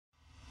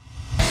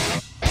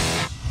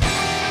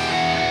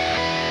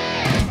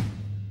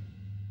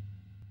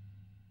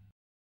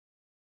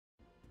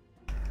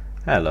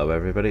Hello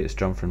everybody, it's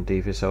John from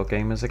Devious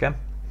Gamers again.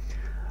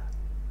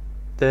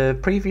 The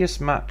previous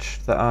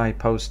match that I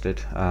posted,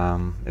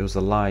 it was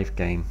a live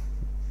game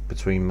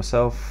between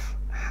myself,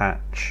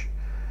 Hatch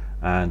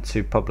and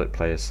two public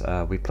players.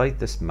 We played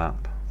this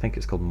map, I think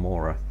it's called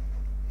Mora,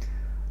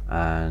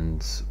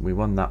 and we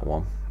won that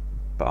one.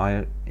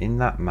 But in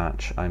that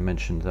match I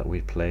mentioned that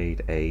we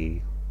played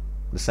the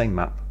same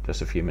map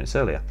just a few minutes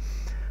earlier.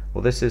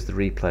 Well, this is the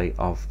replay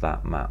of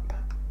that map.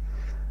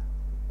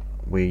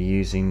 We're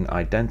using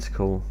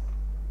identical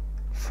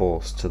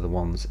force to the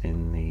ones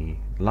in the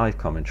live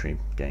commentary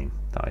game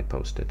that I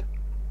posted.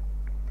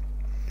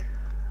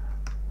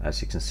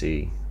 As you can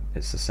see,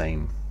 it's the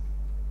same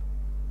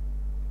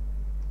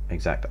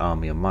exact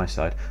army on my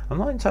side. I'm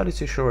not entirely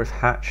too sure if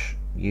Hatch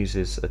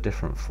uses a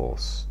different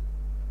force.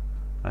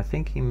 I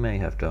think he may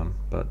have done,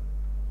 but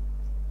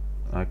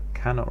I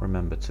cannot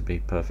remember, to be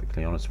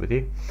perfectly honest with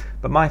you.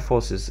 But my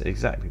force is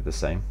exactly the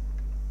same.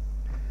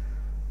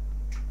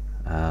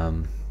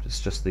 It's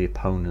just the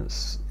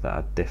opponents that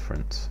are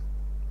different.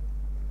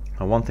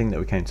 And one thing that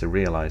we came to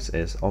realize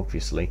is,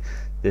 obviously,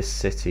 this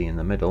city in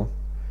the middle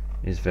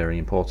is very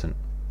important.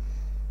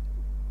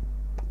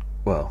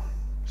 Well,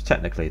 it's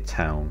technically a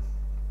town.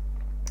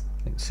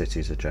 I think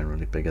cities are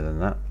generally bigger than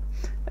that.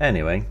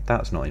 Anyway,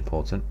 that's not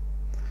important.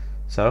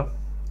 So,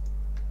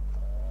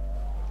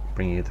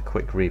 bring you the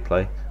quick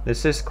replay.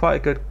 This is quite a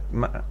good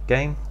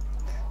game.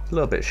 A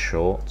little bit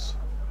short,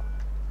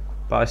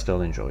 but I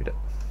still enjoyed it.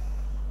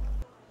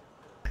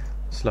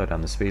 Slow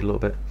down the speed a little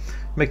bit.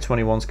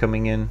 MiG-21's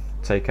coming in,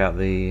 take out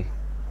the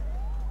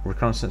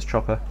reconnaissance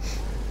chopper.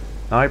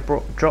 I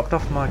dropped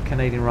off my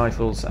Canadian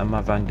rifles and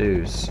my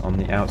Vandus on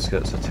the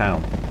outskirts of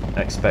town,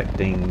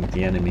 expecting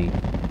the enemy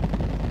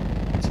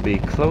to be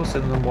closer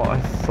than what I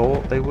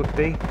thought they would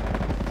be.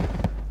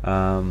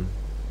 So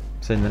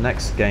in the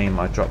next game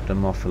I dropped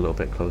them off a little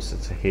bit closer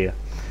to here.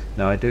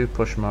 Now I do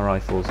push my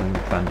rifles and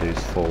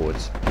Vandus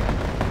forwards.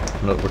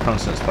 Look,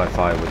 reconnaissance by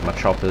fire with my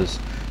choppers.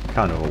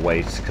 Kind of a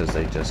waste because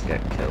they just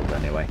get killed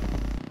anyway.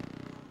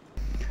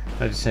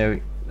 As you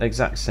see,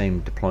 exact same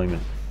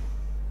deployment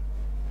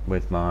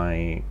with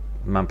my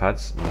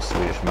manpads, my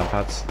Swedish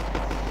manpads.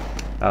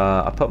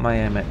 I put my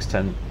AMX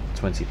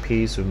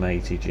 1020Ps with my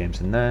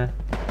ATGMs in there.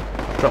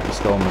 Drop the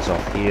Stormers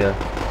off here,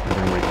 and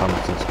then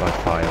reconnaissance by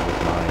fire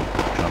with my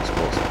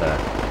transports there.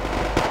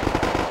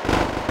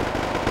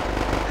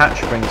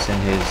 Hatch brings in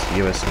his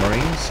US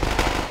Marines.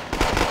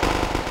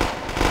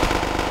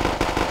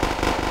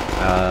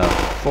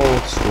 4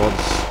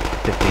 squads,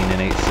 15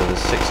 in each, so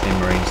there's 16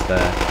 Marines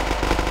there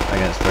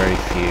against very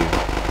few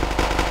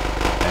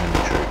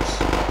enemy troops.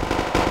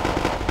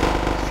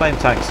 Flame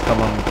tanks come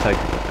on and take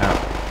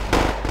out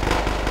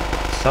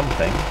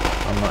something.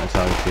 I'm not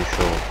entirely too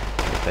sure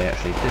if they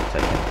actually did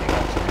take anything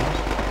out, to be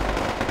honest.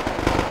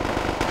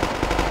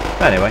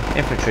 But anyway,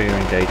 infantry are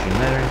engaging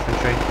their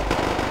infantry.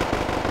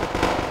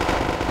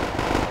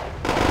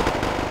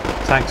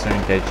 Tanks are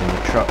engaging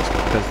the trucks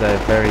because they're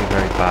very,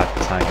 very bad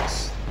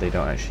tanks. They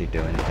don't actually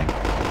do anything.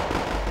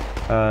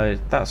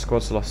 That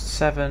squad's lost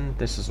 7,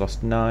 this has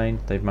lost 9.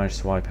 They've managed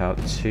to wipe out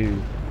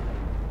 2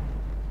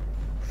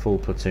 full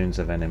platoons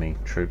of enemy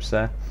troops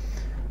there.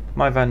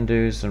 My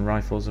Vandus and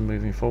rifles are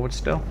moving forward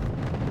still.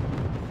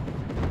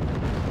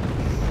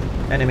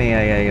 Enemy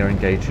AA are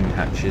engaging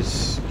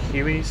Hatch's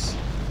Hueys.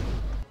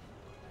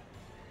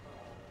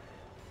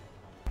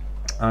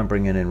 I'm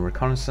bringing in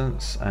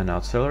reconnaissance and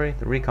artillery.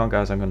 The recon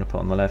guys I'm going to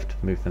put on the left,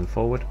 move them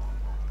forward.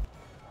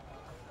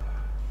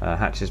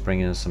 Hatch is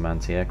bringing in some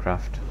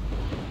anti-aircraft.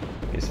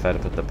 He's fed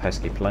up with the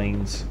pesky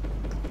planes.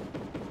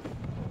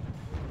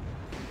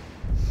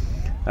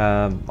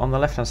 On the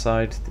left hand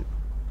side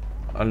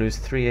I lose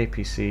 3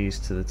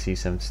 APCs to the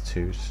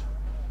T-72s.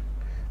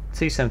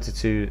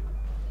 T-72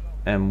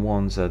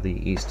 M1s are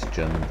the East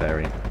German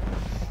variant.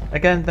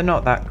 Again, they're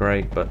not that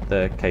great, but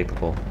they're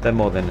capable. They're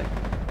more than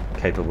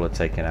capable of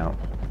taking out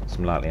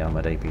some lightly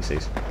armoured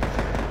APCs.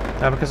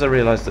 Now, because I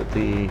realised that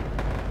the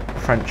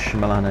French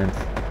Milan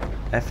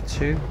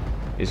F2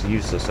 is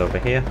useless over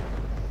here,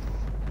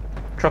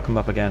 truck them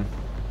up again,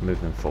 move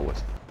them forward.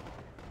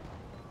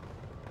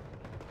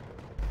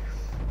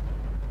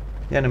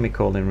 The enemy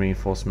called in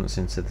reinforcements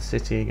into the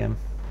city again.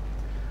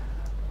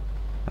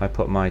 I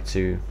put my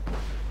 2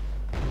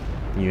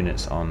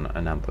 units on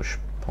an ambush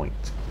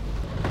point.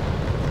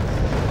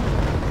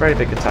 Very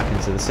big attack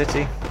into the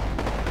city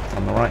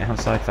on the right hand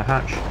side for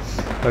Hatch,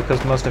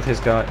 because most of his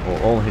guys, or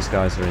all his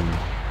guys, are in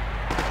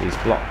these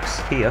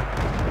blocks here.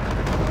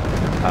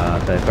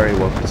 They're very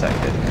well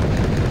protected.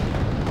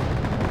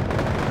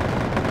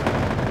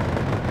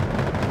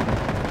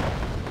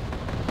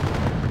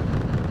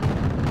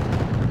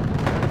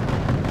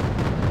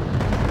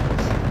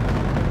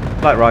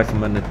 Light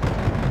riflemen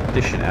are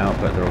dishing it out,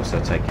 but they're also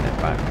taking it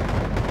back.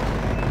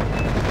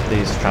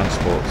 These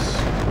transports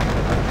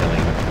are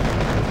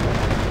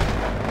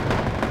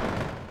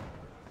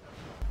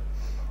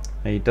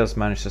killing. He does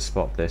manage to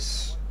spot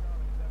this.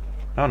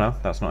 Oh no,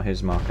 that's not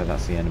his marker,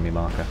 that's the enemy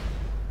marker.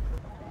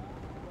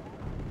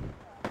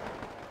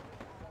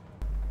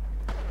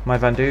 My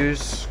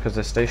Vandus, because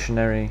they're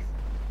stationary,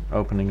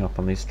 opening up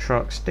on these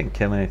trucks. Didn't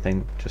kill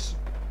anything, just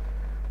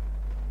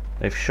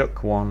they've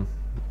shook one,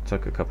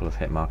 took a couple of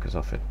hit markers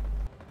off it.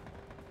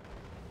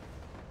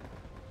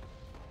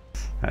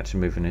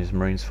 Actually moving his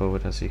marines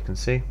forward, as you can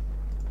see.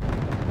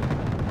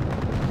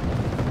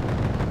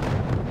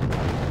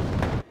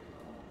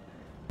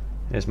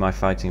 Here's my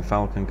fighting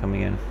falcon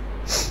coming in.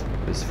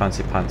 His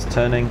fancy pants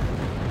turning,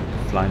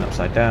 flying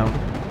upside down.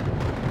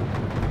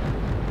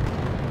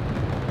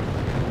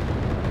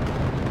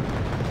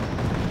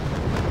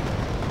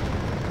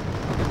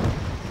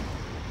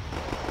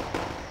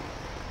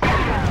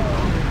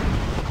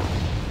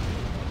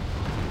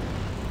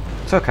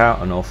 Took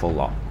out an awful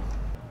lot.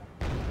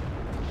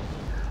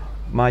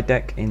 My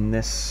deck in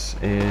this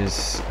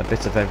is a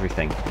bit of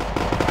everything.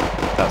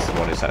 That's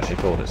what it's actually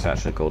called. It's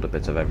actually called a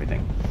bit of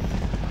everything.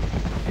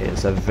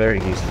 It's a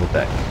very useful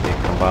deck.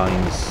 It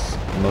combines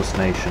most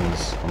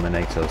nations on the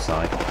NATO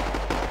side.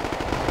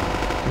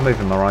 I'm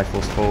moving my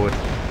rifles forward.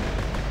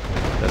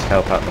 Let's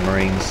help out the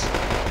Marines.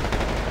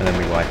 And then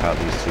we wipe out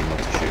these two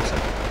multi-shooter.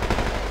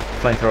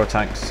 Flamethrower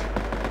tanks,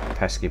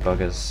 pesky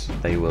buggers,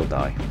 they will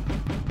die.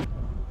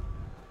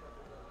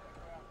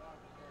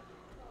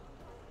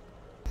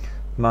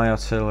 My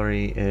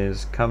artillery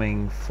is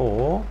coming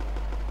for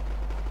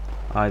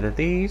either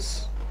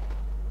these.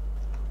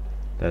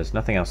 There's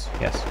nothing else.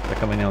 Yes, they're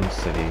coming on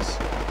cities.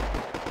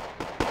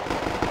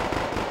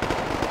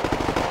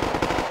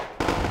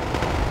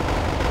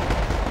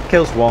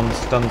 Kills one,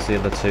 stuns the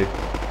other two.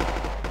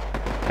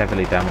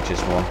 Heavily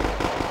damages one.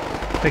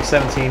 Big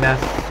 17F.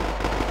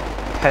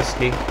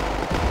 Pesky.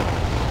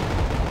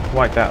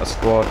 Wiped out a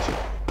squad.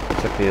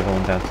 Took the other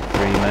one down to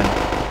 3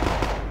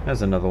 men.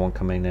 There's another one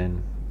coming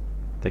in.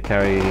 They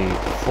carry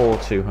 4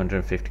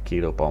 250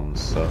 kilo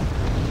bombs, so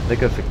they're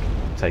good for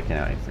taking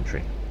out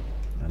infantry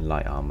and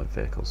light armoured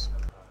vehicles.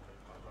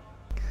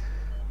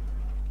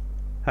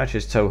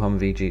 Hatch's tow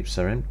Humvee jeeps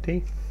are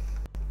empty.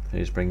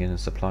 He's bringing in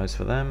supplies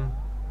for them.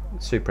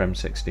 Super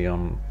M60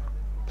 on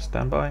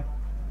standby.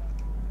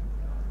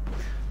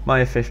 My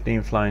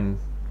F-15 flying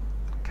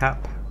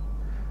cap.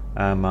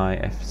 My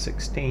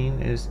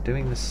F-16 is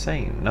doing the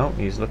same. No,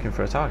 he's looking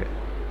for a target.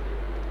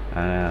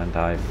 And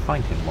I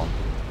find him one.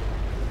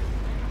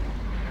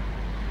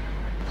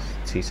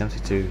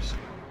 T-72s.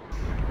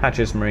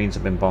 Hatch's Marines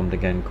have been bombed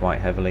again quite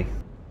heavily.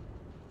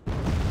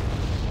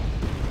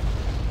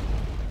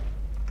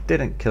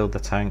 Didn't kill the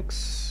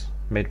tanks.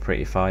 Made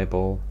pretty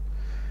fireball.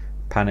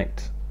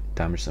 Panicked.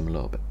 Damaged them a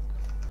little bit.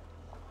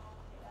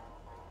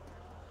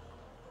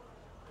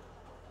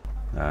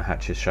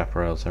 Hatch's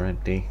chaparrals are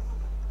empty.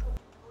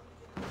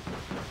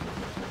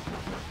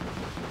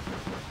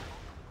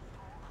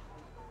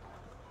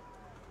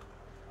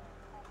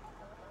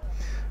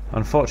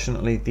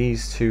 Unfortunately,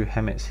 these two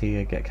Hemmets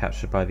here get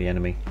captured by the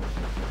enemy.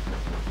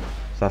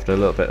 So after a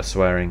little bit of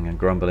swearing and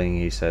grumbling,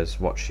 he says,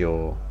 watch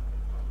your...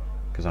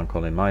 because I'm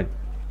calling my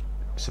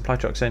supply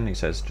trucks in, he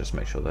says, just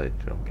make sure they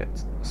don't get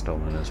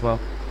stolen as well.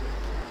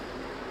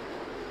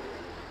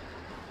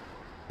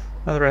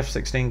 Another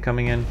F-16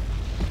 coming in.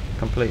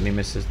 Completely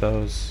misses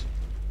those.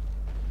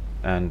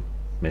 And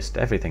missed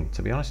everything,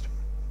 to be honest.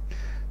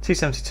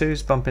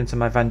 T-72s bump into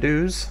my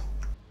Vandus.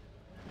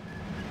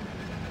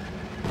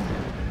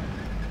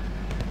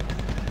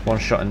 One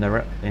shot in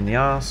the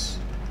arse.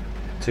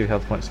 2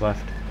 health points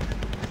left.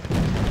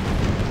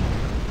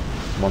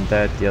 One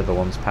dead, the other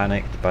one's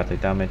panicked, badly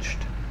damaged.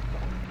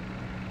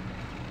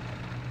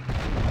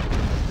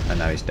 And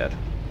now he's dead.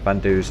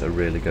 Vandus are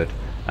really good.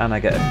 And I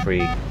get a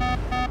free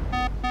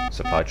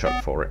supply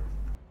truck for it.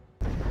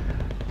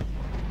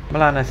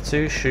 Milan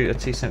F2 shoot a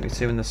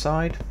T-72 in the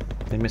side.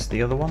 They missed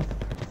the other one.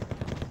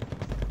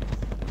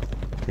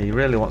 He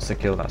really wants to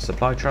kill that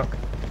supply truck.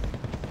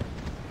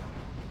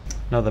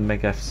 Another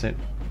MiG-17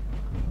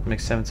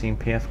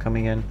 PF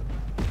coming in.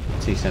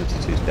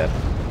 T-72's dead.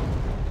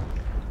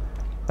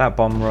 That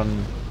bomb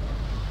run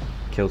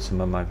killed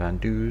some of my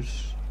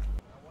Vandus.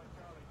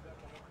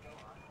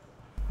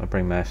 I'll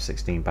bring my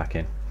F-16 back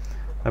in.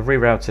 I've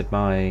rerouted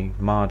my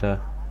Marder,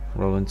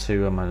 Roland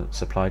 2 and my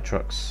supply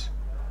trucks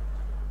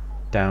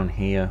down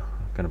here.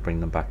 I'm going to bring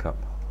them back up.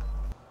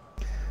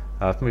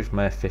 I've moved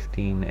my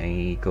F-15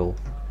 Eagle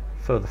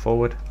further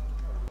forward.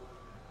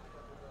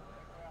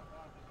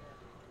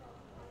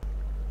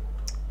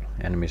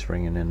 Enemy's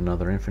bringing in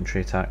another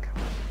infantry attack.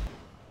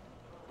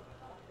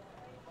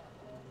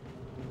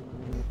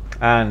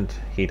 And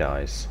he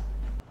dies.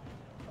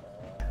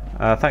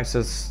 Thanks to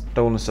the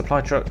stolen supply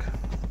truck,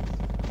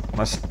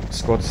 my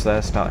squads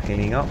there start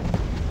healing up.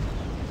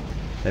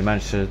 They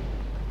managed to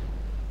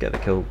get the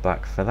kill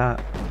back for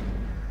that,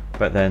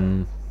 but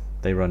then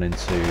they run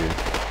into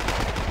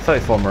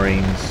 34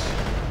 Marines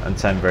and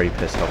 10 very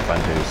pissed off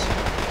Vandus.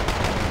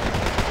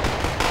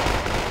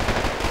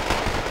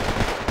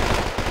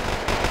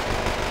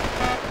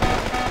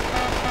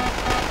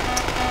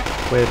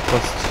 We're +2,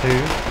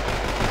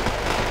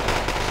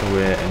 so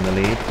we're in the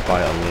lead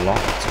by a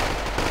lot.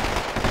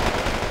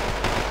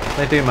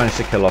 They do manage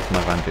to kill off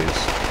my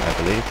Vandus, I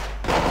believe.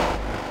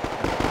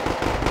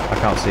 I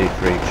can't see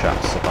 3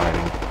 chaps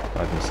surviving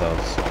by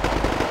themselves.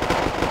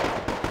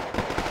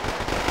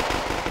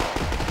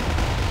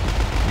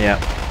 Yeah.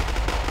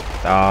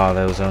 Ah,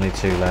 there was only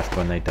 2 left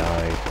when they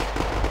died.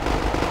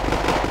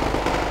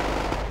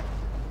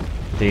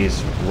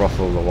 These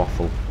ruffle the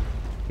waffle.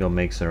 Your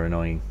MiGs are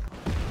annoying.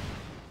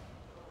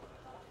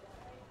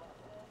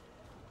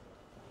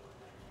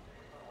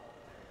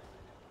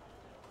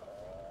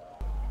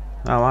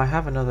 Now I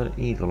have another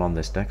Eagle on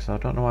this deck, so I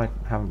don't know why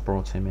I haven't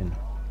brought him in.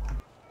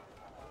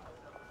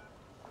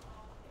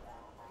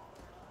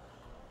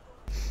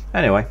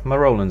 Anyway, my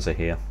Rolands are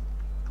here.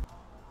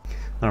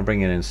 And I'm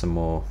bringing in some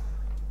more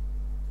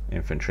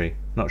infantry.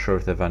 Not sure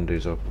if they're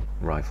Vandus or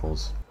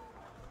rifles.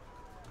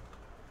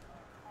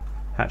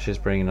 Hatch is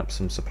bringing up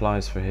some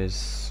supplies for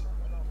his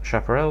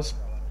chaparrals.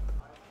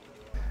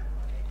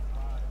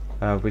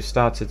 We've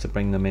started to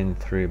bring them in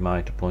through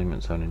my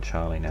deployment zone in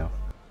Charlie now.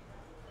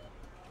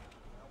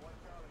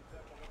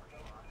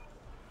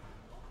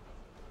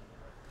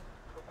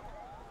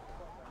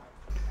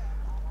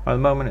 At the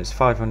moment it's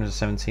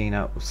 517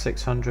 out of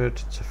 600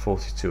 to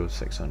 42 of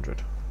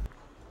 600.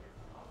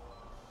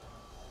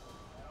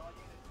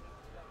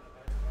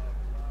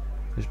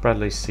 There's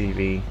Bradley's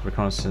CV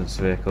reconnaissance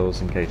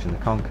vehicles engaging the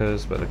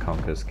Conquers, but the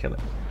Conquers kill it.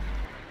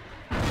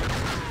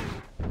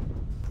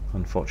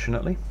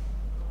 Unfortunately.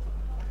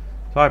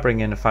 So I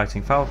bring in a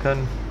Fighting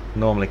Falcon,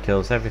 normally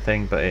kills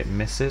everything but it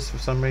misses for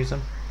some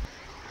reason.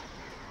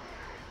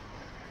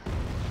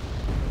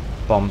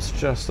 Bombs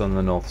just on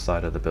the north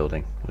side of the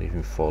building,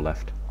 leaving 4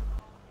 left.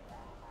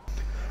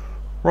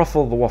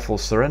 Ruffle the Waffle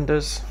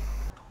surrenders.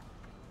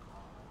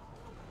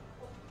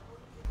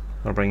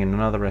 I'll bring in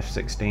another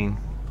F-16.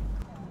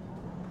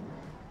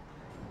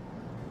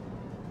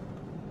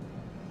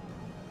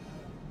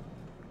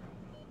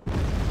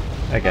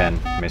 Again,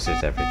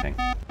 misses everything.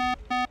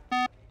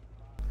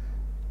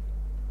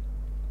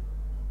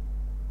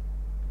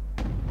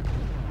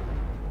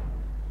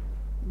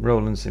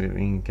 Roland's being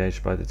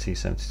engaged by the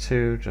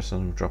T-72, just as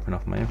I'm dropping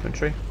off my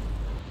infantry.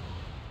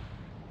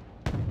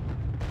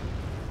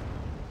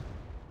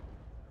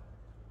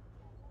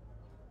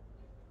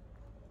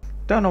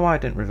 Don't know why I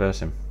didn't reverse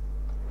him.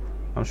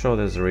 I'm sure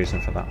there's a reason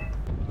for that.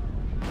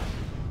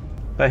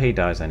 But he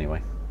dies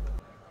anyway.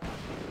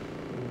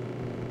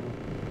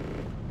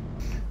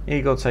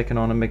 Eagle taking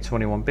on a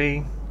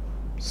MiG-21B,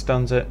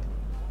 stuns it,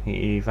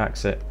 he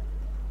evacs it,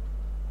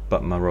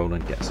 but my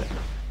Roland gets it.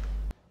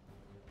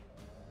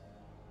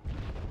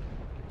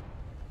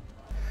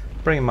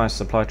 Bringing my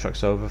supply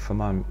trucks over for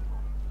my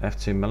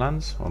F2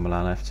 Milans, or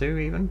Milan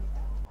F2 even.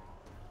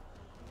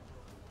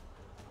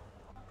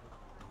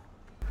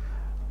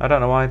 I don't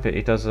know why, but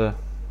he does a...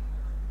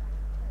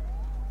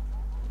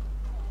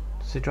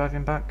 Does he drive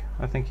him back?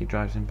 I think he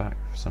drives him back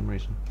for some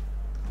reason.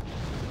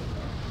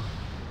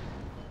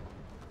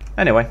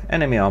 Anyway,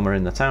 enemy armor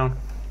in the town.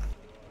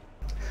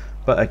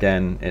 But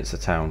again, it's a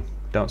town.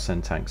 Don't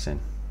send tanks in.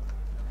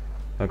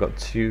 I've got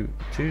two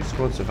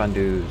squads of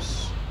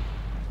Vandus.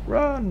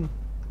 Run!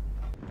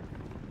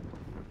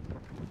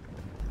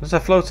 There's a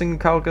floating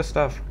Carl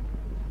Gustav.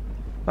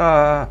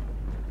 Ah,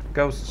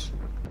 ghosts.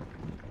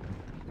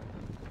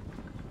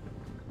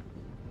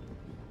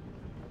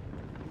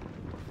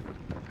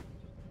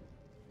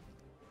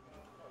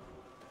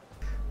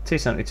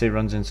 T-72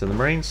 runs into the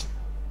Marines.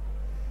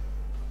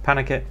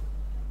 Panic it.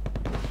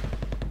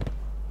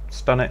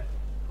 Stun it.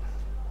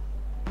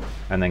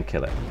 And then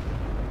kill it.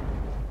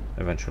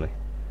 Eventually.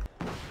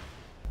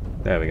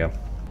 There we go.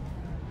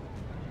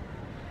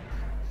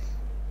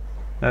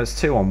 Now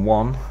it's 2 on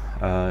 1.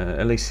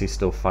 At least he's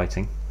still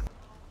fighting.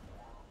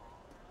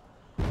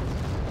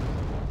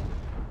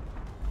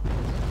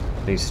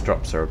 These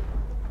drops are a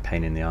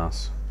pain in the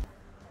arse.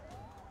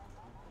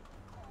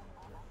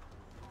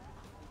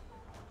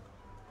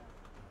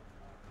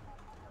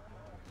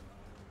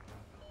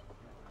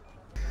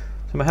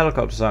 So my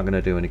helicopters aren't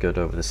going to do any good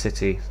over the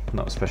city,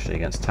 not especially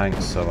against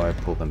tanks, so I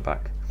pull them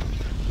back.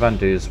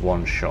 Vandu's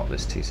 1 shot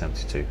this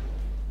T-72.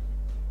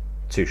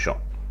 2 shot.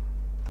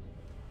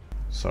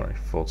 Sorry,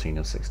 14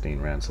 of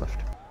 16 rounds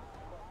left.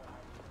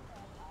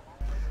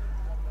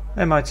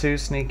 Mi2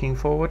 sneaking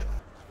forward.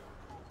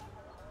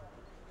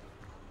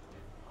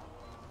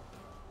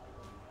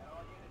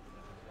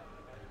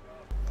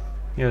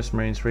 US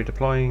Marines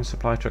redeploying,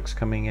 supply trucks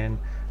coming in,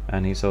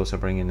 and he's also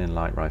bringing in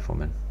light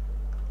riflemen.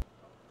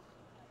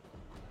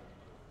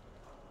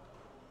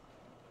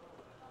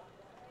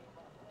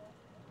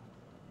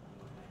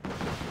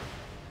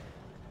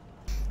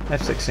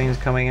 F-16 is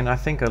coming in. I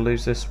think I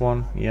lose this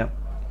one. Yep.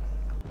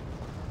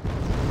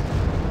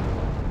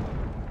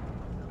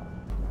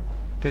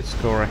 Did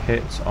score a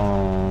hit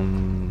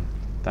on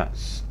that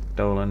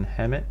stolen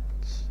Hemet.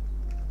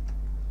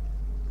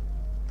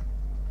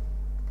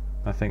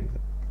 I think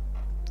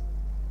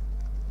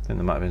there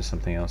might have been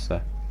something else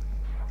there.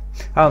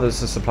 Oh,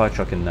 there's a supply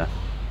truck in there.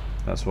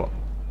 That's what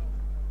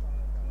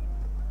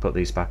put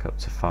these back up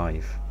to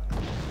 5.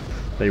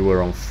 They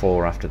were on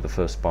 4 after the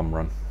first bomb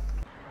run.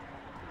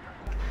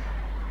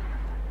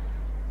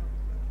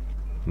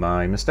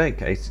 My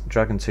mistake.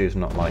 Dragon 2 is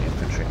not light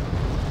infantry.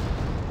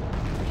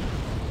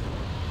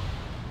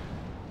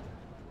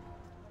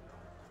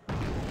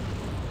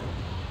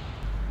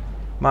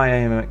 My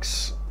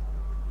AMX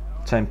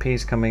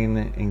 10Ps coming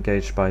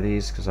engaged by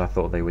these because I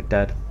thought they were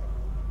dead.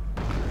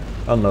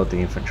 Unload the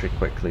infantry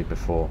quickly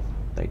before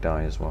they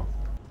die as well.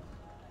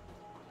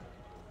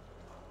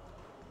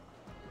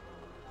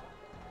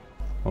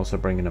 Also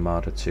bringing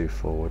Armada 2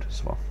 forward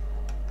as well.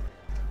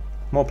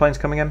 More planes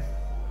coming in.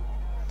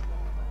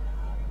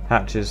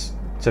 Hatches,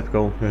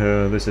 typical,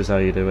 this is how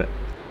you do it.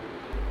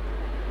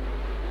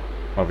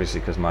 Obviously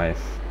because my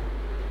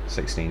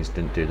F-16s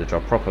didn't do the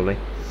job properly.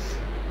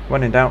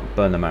 When in doubt,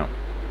 burn them out.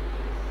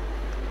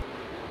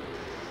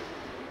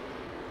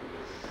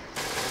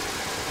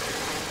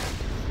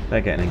 They're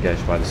getting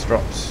engaged by the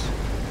Strops.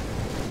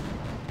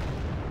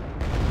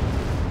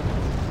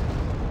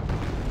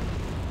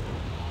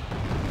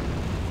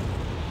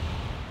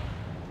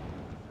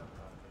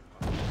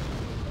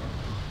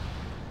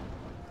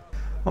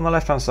 On the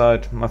left hand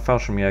side, my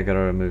Fallschirmjäger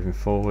are moving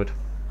forward.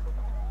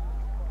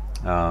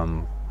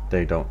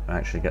 They don't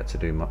actually get to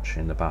do much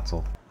in the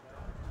battle.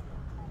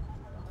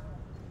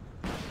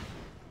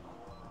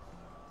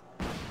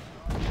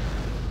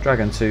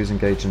 Dragon 2's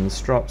engaging the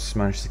Strops,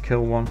 managed to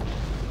kill one.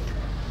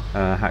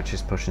 Hatch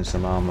is pushing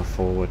some armour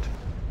forward.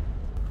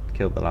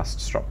 Killed the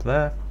last Strop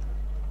there.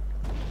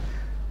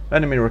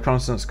 Enemy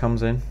reconnaissance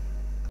comes in.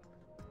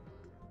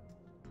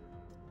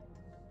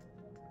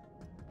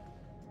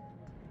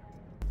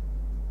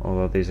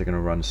 Although these are going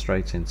to run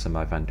straight into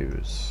my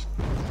Vandus.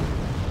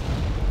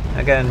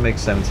 Again,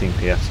 MiG-17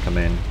 PFs come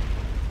in,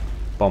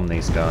 bomb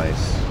these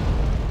guys.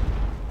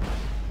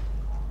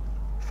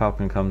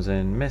 Falcon comes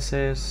in,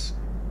 misses,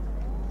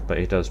 but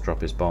he does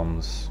drop his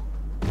bombs.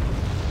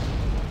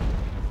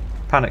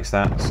 Panics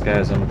that,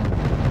 scares him,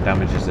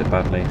 damages it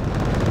badly.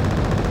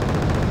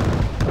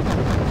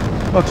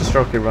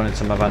 Multi-stroke run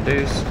into my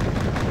Vandus.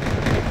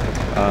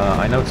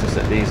 I noticed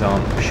that these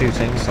aren't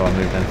shooting, so I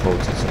moved them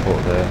forward to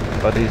support the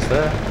buddies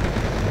there.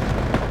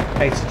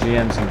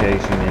 ATGM's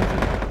engaging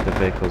the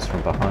vehicles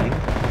from behind.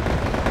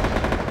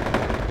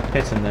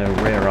 Hitting their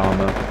rear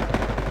armour,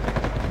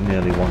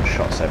 nearly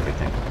one-shots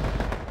everything.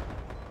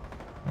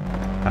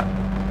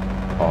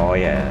 Oh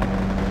yeah.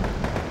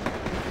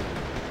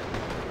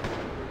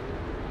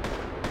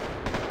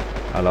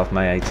 I love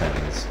my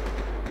A-10s.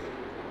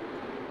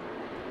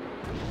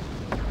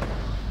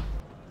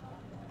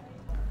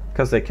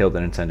 Because they killed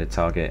their intended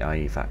target, I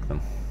evac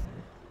them.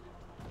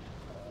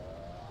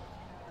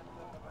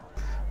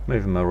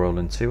 Moving my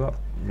Roland 2 up.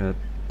 I'm going to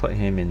put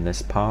him in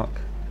this park.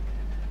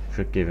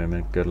 Should give him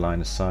a good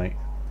line of sight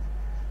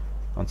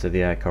onto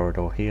the air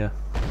corridor here.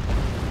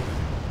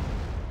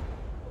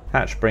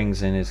 Hatch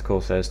brings in his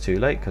Corsairs too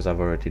late because I've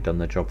already done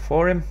the job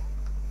for him.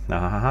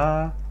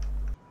 Ha.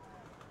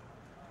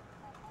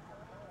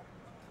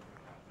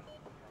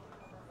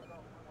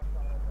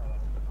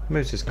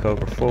 Moves his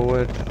Cobra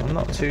forward. I'm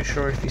not too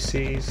sure if he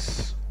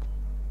sees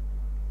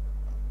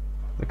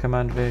the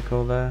command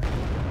vehicle there.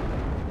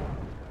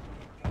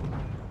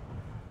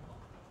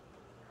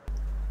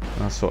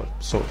 I sort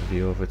the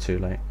view over too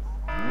late.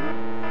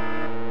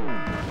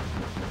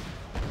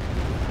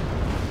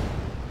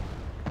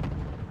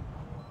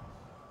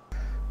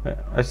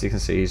 As you can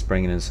see, he's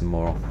bringing in some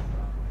more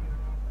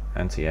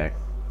anti-air.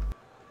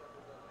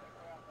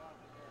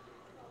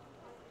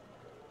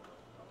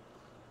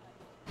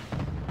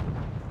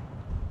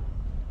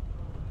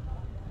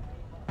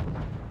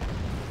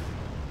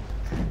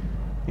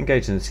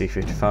 Engaging the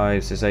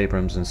T-55s, his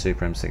Abrams and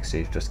Super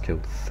M60 have just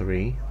killed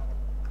 3.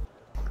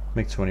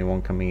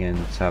 MiG-21 coming in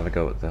to have a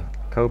go at the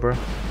Cobra.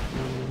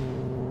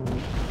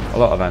 A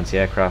lot of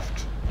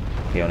anti-aircraft,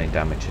 he only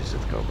damages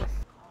with the Cobra.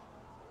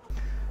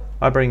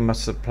 I bring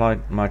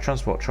my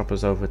transport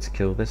choppers over to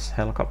kill this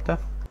helicopter.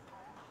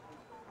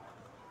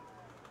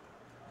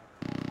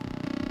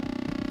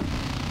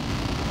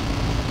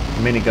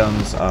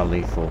 Miniguns are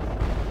lethal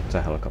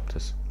to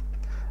helicopters.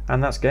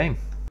 And that's game.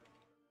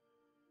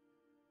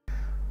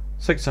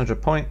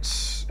 600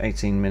 points,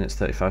 18 minutes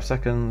 35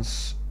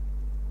 seconds.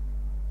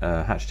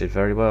 Hatch did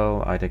very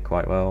well, I did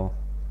quite well.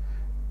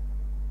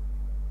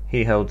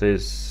 He held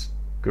his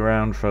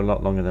ground for a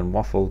lot longer than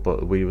Waffle,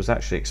 but we was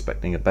actually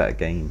expecting a better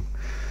game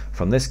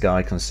from this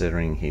guy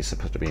considering he's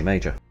supposed to be a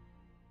major.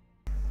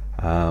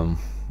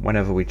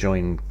 Whenever we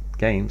join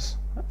games,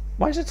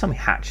 why does it tell me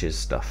Hatch's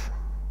stuff?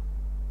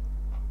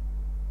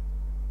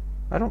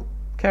 I don't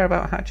care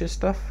about Hatch's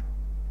stuff.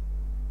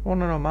 I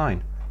want to know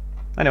mine.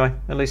 Anyway,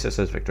 at least it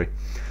says victory.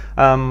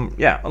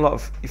 Yeah,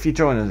 if you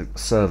join a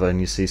server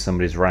and you see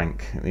somebody's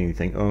rank, and you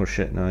think, oh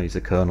shit, no, he's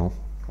a colonel,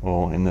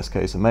 or in this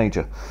case, a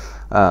major.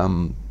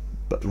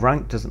 But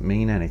rank doesn't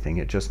mean anything.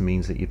 It just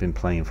means that you've been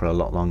playing for a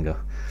lot longer.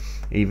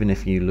 Even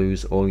if you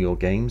lose all your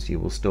games, you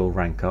will still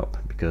rank up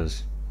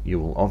because you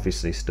will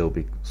obviously still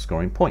be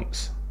scoring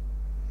points,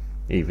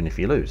 even if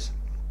you lose.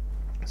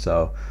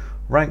 So,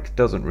 rank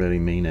doesn't really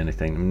mean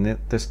anything. I mean,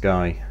 this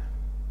guy,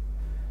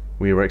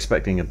 we were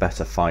expecting a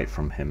better fight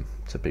from him,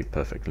 to be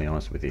perfectly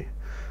honest with you.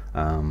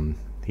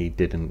 He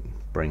didn't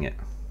bring it,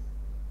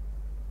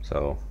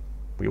 so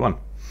we won.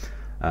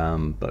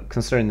 But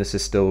considering this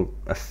is still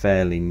a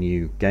fairly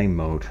new game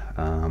mode,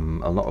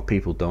 a lot of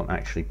people don't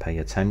actually pay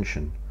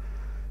attention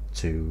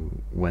to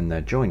when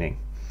they're joining.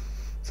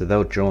 So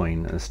they'll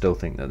join and still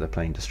think that they're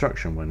playing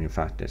destruction when in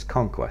fact it's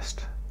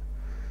conquest.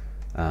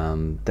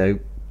 They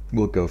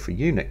will go for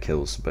unit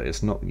kills, but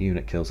it's not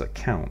unit kills that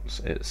counts,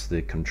 it's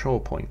the control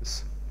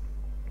points.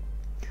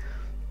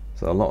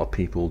 So a lot of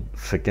people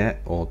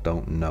forget or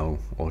don't know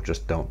or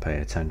just don't pay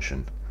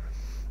attention.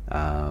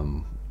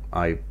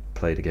 I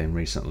played a game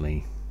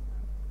recently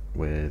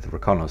with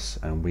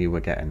Reconnaissance and we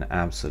were getting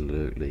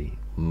absolutely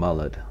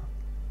mullered.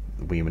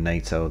 We were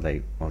NATO,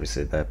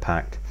 they're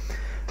packed.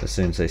 As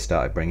soon as they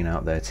started bringing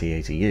out their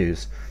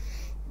T-80Us,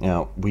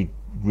 we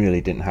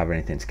really didn't have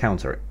anything to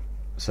counter it,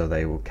 so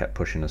they kept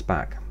pushing us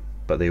back,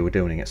 but they were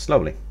doing it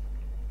slowly.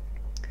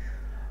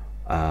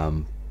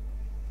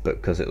 But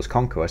because it was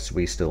Conquest,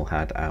 we still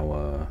had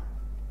our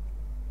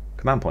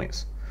command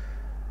points,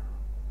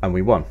 and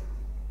we won.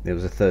 It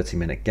was a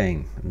 30-minute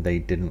game, and they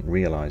didn't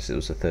realize it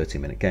was a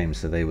 30-minute game,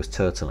 so they was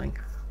turtling,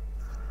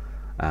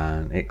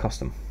 and it cost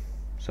them.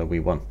 So we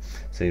won.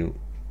 So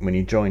when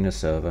you join a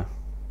server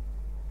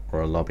or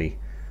a lobby,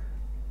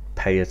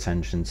 pay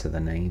attention to the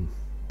name,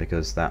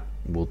 because that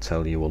will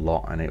tell you a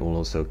lot, and it will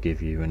also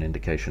give you an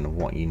indication of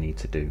what you need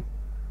to do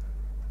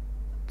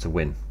to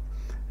win.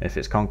 If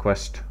it's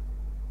Conquest,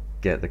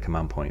 get the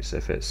command points.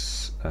 If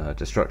it's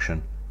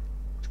destruction,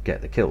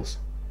 get the kills.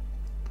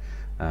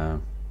 Yeah,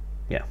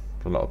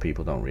 a lot of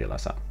people don't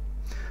realize that.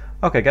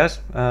 Okay guys,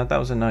 that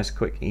was a nice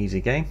quick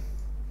easy game.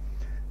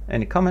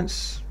 Any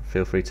comments,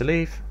 feel free to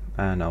leave,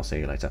 and I'll see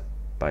you later.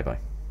 Bye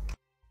bye.